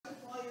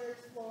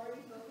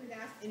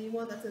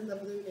anyone that's in the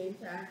blue name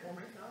tag or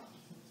myself.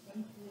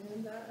 And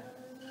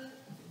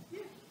yeah.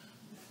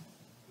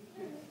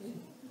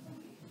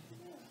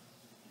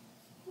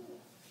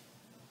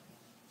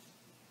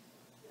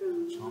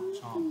 Chomp,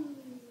 chomp.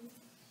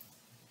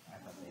 I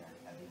thought they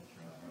already had the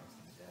intro.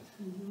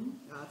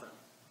 Awesome.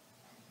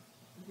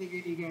 I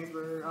figured you guys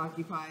were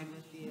occupied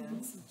with the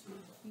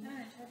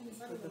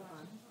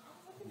fun.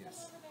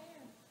 Yes.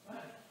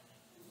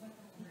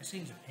 It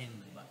seems a pin in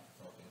the butt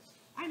focus.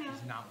 I know.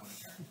 Does not want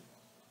to turn.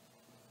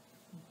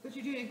 But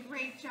you're doing a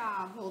great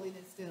job holding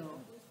it still.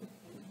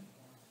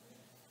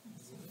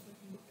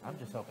 I'm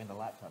just hoping the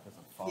laptop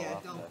doesn't fall Yeah,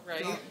 off.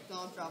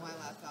 don't drop my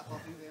laptop. I'll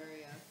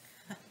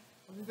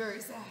be very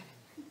sad.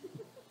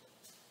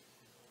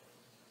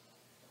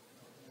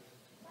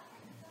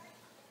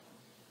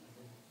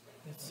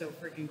 It's so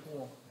freaking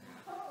cool.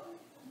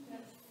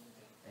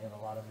 They have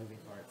a lot of moving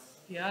parts.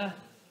 Yeah.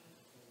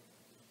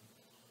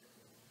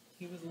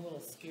 He was a little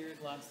scared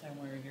last time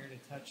we were here to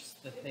touch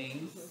the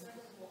things.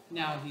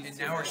 Now he's And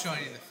now we're showing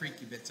you the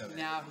freaky bits of it.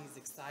 Now he's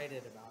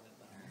excited about it.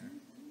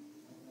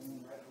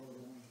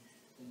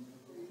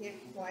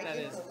 Can't quite That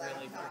get is the really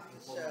laptop freaking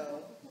to cool.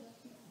 show.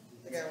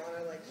 Like I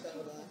want to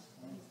show the.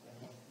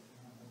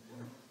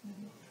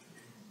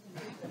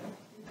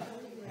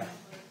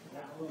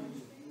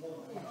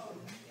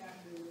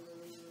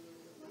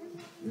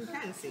 You can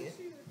kind of see it.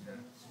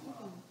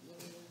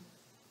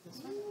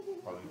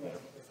 Probably better.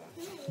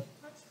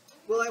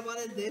 Well, I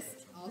wanted this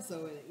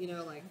also in it,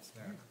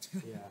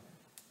 Yeah.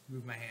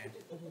 Move my hand.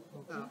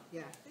 Oh,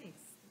 yeah,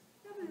 thanks.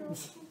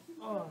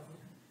 Oh.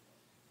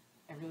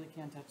 I really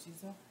can't touch these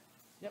though?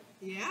 Yep.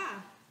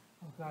 Yeah.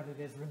 Oh god, it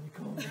is really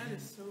cold. That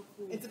is so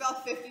cool. It's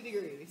about 50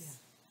 degrees.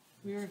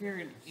 We were here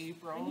in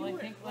April, I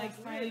think,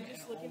 last night.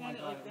 Just looking at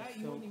it like that,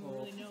 you wouldn't even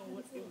really know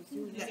what it was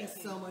doing. Yeah,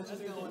 so much is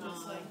going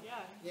on.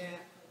 Yeah.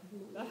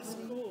 That's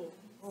cool.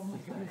 Oh my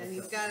god. And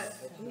he's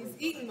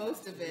eaten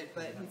most of it,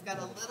 but he's got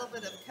a little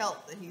bit of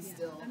kelp that he's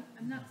still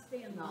I'm not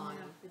staying long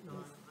enough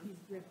gnawing. because he's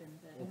dripping,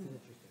 but It's an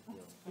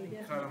interesting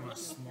deal. Cut him a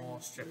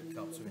small strip of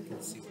kelp so we can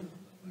see what it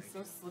looks He's so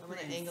I'm slippery.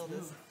 going to angle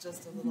this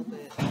just a little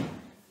bit.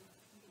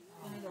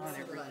 Oh, it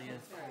really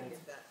is.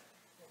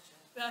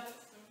 That's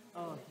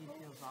Oh, he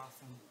feels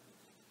awesome.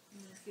 you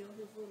know, feel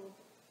his little,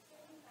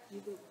 you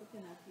go quick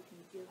enough, you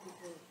can feel his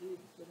little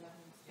boobs without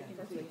him sticking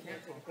to Unfortunately, you. I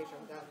can't take a picture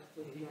without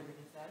Did you including ever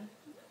get that?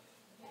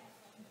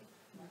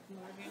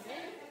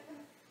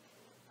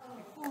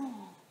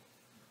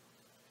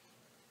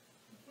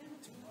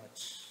 too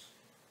much.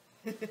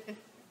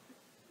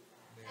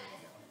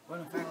 What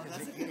in fact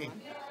That's is a it good eating?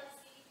 one.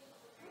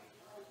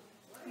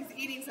 He's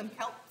eating some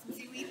kelp, some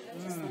seaweed.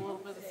 Just a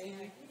little bit of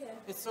seaweed.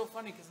 It's so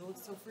funny because it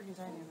looks so freaking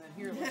tiny and then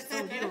here it looks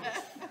so huge.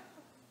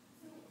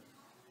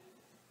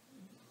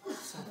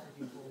 So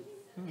freaking cool.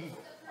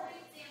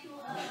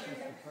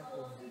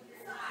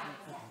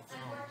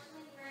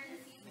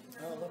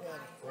 Oh, look at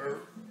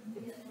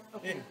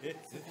Okay,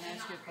 so can I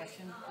ask you a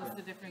question? What's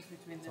the difference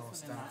between this one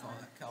and that All one?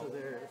 that So kelp.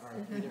 there are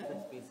 3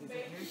 different species in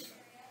here.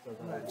 So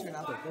Turn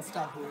off the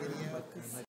stop video.